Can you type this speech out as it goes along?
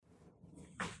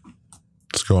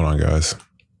going on, guys?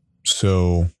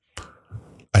 So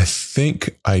I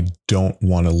think I don't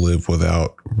want to live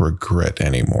without regret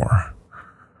anymore.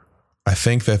 I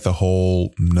think that the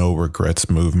whole no regrets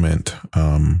movement,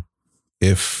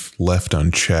 if left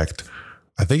unchecked,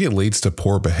 I think it leads to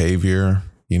poor behavior,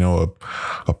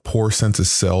 a poor sense of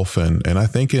self. And I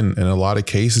think in a lot of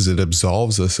cases, it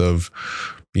absolves us of,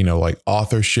 like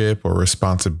authorship or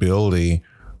responsibility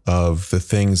of the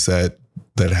things that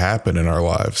happen in our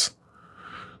lives.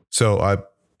 So I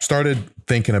started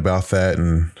thinking about that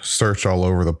and searched all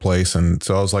over the place. And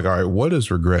so I was like, all right, what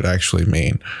does regret actually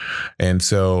mean? And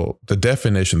so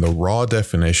the raw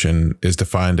definition is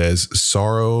defined as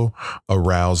sorrow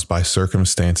aroused by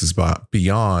circumstances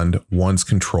beyond one's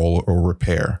control or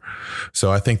repair.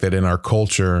 So I think that in our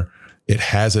culture, it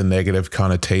has a negative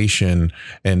connotation.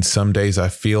 And some days I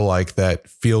feel like that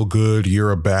feel good,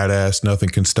 you're a badass, nothing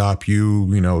can stop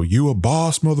you, you a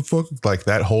boss, motherfucker. Like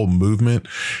that whole movement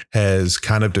has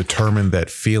kind of determined that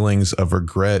feelings of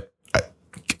regret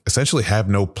essentially have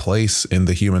no place in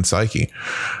the human psyche.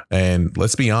 And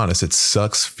let's be honest, it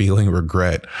sucks feeling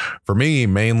regret. For me,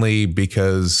 mainly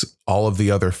because all of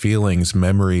the other feelings,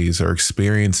 memories, or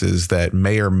experiences that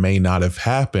may or may not have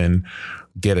happened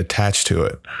get attached to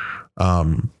it.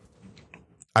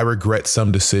 I regret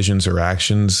some decisions or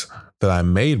actions that I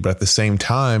made, but at the same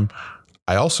time,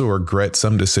 I also regret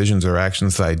some decisions or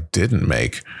actions that I didn't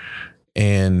make.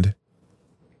 And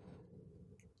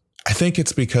I think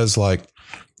it's because I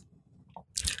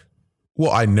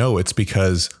know it's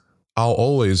because I'll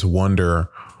always wonder,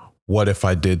 what if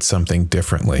I did something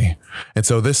differently? And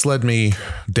so this led me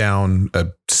down a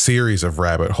series of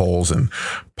rabbit holes and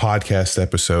podcast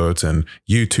episodes and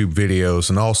YouTube videos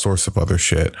and all sorts of other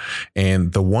shit.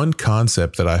 And the one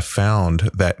concept that I found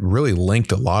that really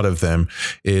linked a lot of them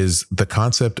is the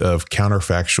concept of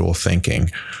counterfactual thinking.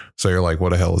 So you're like, what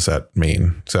the hell does that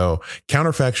mean? So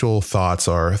counterfactual thoughts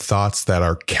are thoughts that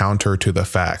are counter to the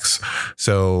facts.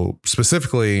 So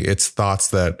specifically, it's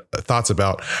thoughts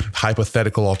about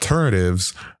hypothetical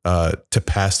alternatives to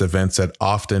past events that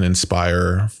often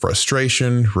inspire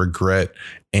frustration, regret,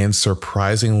 and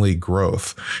surprisingly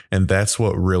growth. And that's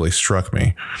what really struck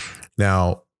me.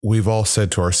 Now, we've all said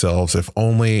to ourselves, if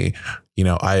only,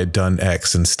 I had done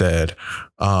X instead.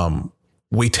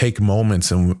 We take moments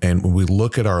and we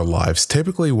look at our lives,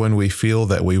 typically when we feel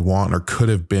that we want or could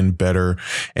have been better.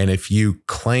 And if you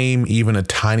claim even a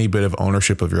tiny bit of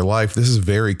ownership of your life, this is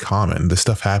very common. This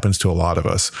stuff happens to a lot of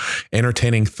us.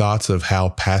 Entertaining thoughts of how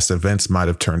past events might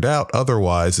have turned out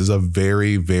otherwise is a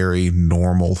very, very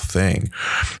normal thing.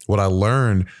 What I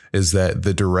learned is that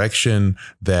the direction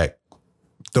that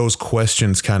those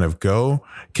questions kind of go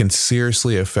can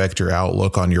seriously affect your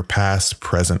outlook on your past,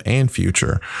 present, and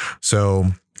future. So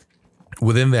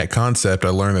within that concept, I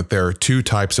learned that there are two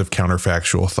types of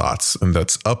counterfactual thoughts, and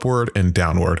that's upward and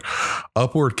downward.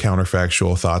 Upward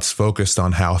counterfactual thoughts focused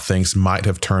on how things might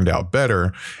have turned out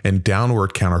better, and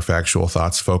downward counterfactual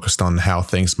thoughts focused on how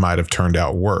things might have turned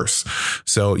out worse.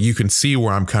 So you can see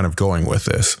where I'm kind of going with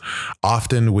this.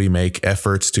 Often we make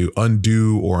efforts to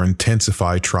undo or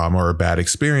intensify trauma or bad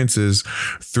experiences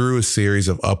through a series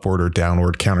of upward or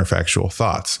downward counterfactual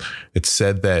thoughts. It's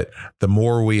said that the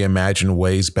more we imagine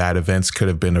ways bad events could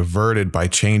have been averted by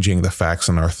changing the facts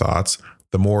in our thoughts,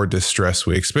 the more distress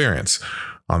we experience.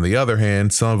 On the other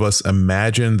hand, some of us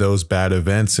imagine those bad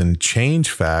events and change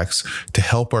facts to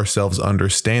help ourselves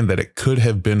understand that it could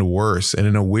have been worse. And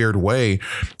in a weird way,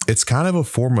 it's kind of a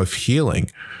form of healing.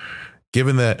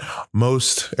 Given that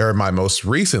my most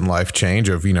recent life change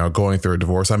of, going through a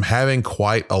divorce, I'm having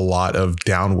quite a lot of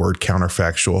downward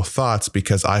counterfactual thoughts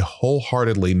because I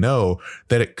wholeheartedly know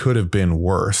that it could have been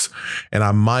worse. And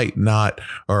I might not,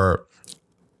 or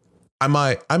I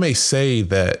may say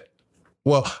that,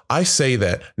 I say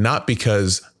that not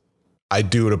because I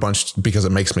do it a bunch because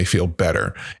it makes me feel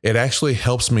better. It actually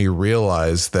helps me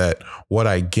realize that what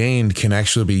I gained can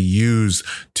actually be used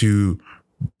to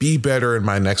be better in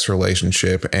my next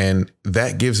relationship. And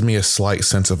that gives me a slight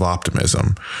sense of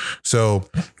optimism. So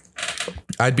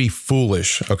I'd be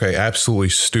foolish, absolutely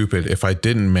stupid if I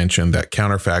didn't mention that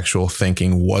counterfactual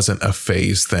thinking wasn't a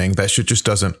phase thing. That shit just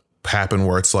doesn't happen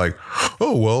where it's like,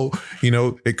 oh, well,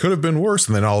 it could have been worse.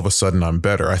 And then all of a sudden I'm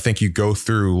better. I think you go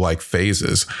through like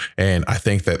phases. And I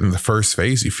think that in the first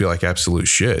phase, you feel like absolute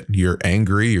shit. You're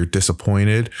angry, you're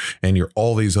disappointed, and you're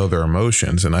all these other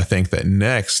emotions. And I think that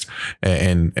next,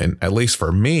 and at least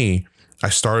for me, I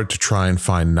started to try and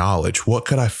find knowledge. What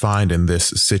could I find in this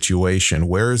situation?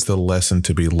 Where is the lesson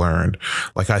to be learned?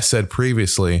 Like I said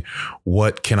previously,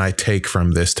 what can I take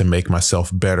from this to make myself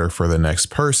better for the next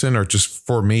person or just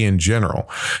for me in general?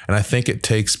 And I think it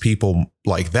takes people,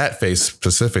 like that phase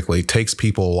specifically, takes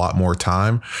people a lot more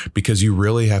time, because you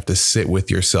really have to sit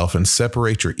with yourself and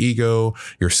separate your ego,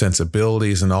 your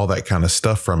sensibilities, and all that kind of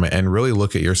stuff from it, and really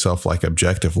look at yourself like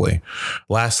objectively.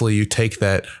 Lastly, you take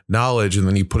that knowledge and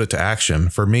then you put it to action.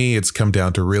 For me, it's come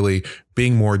down to really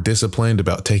being more disciplined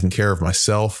about taking care of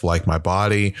myself, like my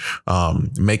body,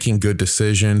 making good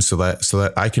decisions so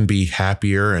that I can be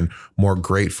happier and more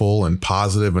grateful and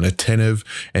positive and attentive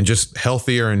and just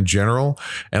healthier in general.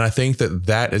 And I think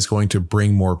that is going to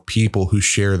bring more people who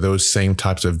share those same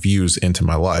types of views into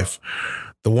my life.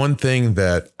 The one thing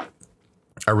that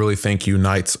I really think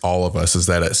unites all of us is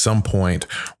that at some point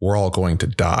we're all going to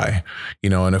die,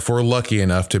 and if we're lucky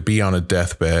enough to be on a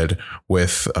deathbed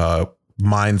with,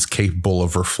 minds capable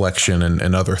of reflection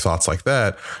and other thoughts like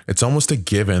that, it's almost a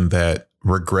given that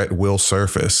regret will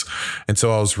surface. And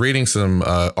so I was reading some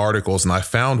articles and I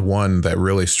found one that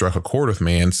really struck a chord with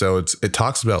me. And so it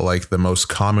talks about like the most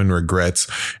common regrets,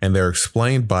 and they're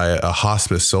explained by a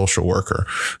hospice social worker.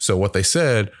 So what they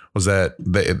said was that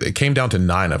it came down to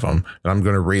 9 of them, and I'm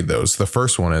going to read those. The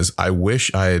first one is, I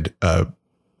wish I had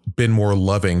been more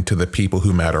loving to the people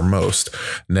who matter most.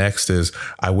 Next is,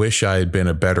 I wish I had been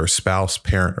a better spouse,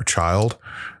 parent, or child.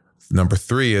 Number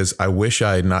 3 is, I wish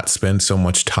I had not spent so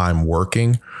much time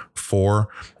working. 4,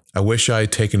 I wish I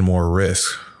had taken more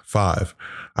risks. 5,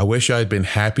 I wish I had been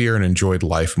happier and enjoyed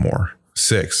life more.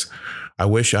 6, I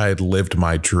wish I had lived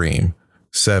my dream.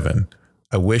 7,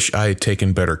 I wish I had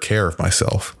taken better care of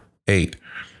myself. 8,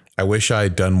 I wish I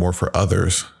had done more for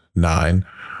others. 9,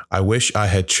 I wish I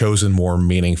had chosen more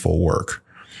meaningful work.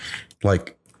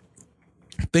 Like,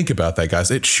 think about that,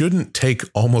 guys. It shouldn't take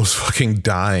almost fucking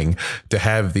dying to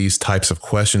have these types of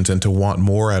questions and to want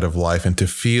more out of life and to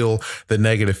feel the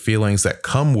negative feelings that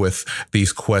come with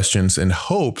these questions in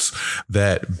hopes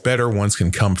that better ones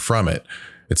can come from it.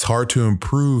 It's hard to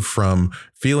improve from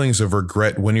feelings of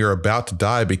regret when you're about to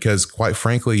die, because quite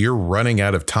frankly, you're running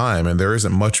out of time and there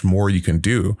isn't much more you can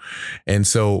do. And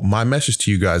so my message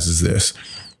to you guys is this: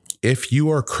 if you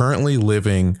are currently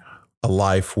living a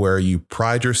life where you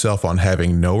pride yourself on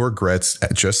having no regrets,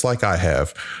 just like I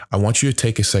have, I want you to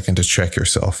take a second to check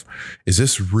yourself. Is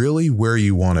this really where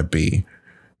you want to be?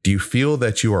 Do you feel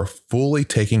that you are fully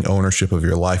taking ownership of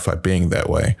your life by being that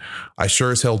way? I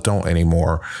sure as hell don't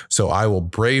anymore. So I will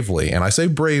bravely, and I say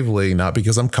bravely, not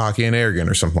because I'm cocky and arrogant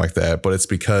or something like that, but it's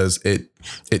because it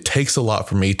takes a lot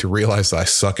for me to realize that I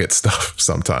suck at stuff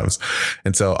sometimes.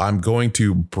 And so I'm going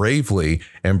to bravely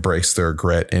embrace the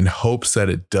regret in hopes that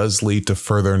it does lead to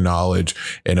further knowledge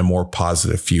and a more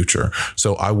positive future.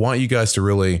 So I want you guys to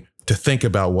really to think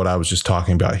about what I was just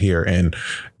talking about here and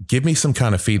give me some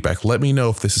kind of feedback. Let me know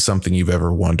if this is something you've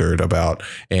ever wondered about.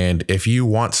 And if you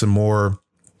want some more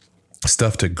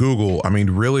stuff to Google, I mean,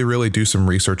 really do some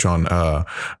research on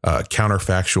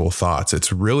counterfactual thoughts.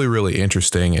 It's really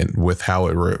interesting, and with how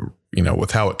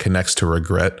it connects to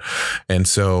regret. And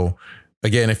so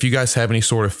again, if you guys have any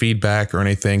sort of feedback or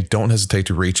anything, don't hesitate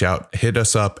to reach out. Hit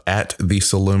us up at the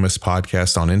Salumis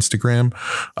Podcast on Instagram.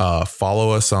 Follow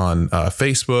us on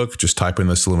Facebook. Just type in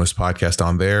the Salumis Podcast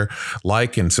on there.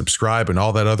 Like and subscribe and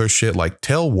all that other shit. Like,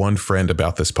 tell one friend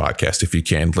about this podcast if you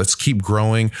can. Let's keep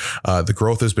growing. The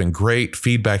growth has been great.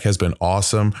 Feedback has been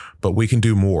awesome, but we can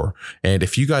do more. And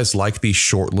if you guys like these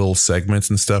short little segments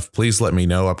and stuff, please let me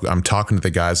know. I'm talking to the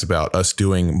guys about us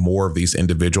doing more of these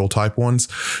individual type ones.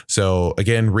 So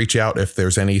again, reach out if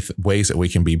there's any ways that we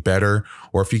can be better,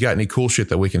 or if you got any cool shit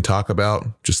that we can talk about,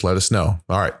 just let us know.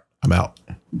 All right, I'm out.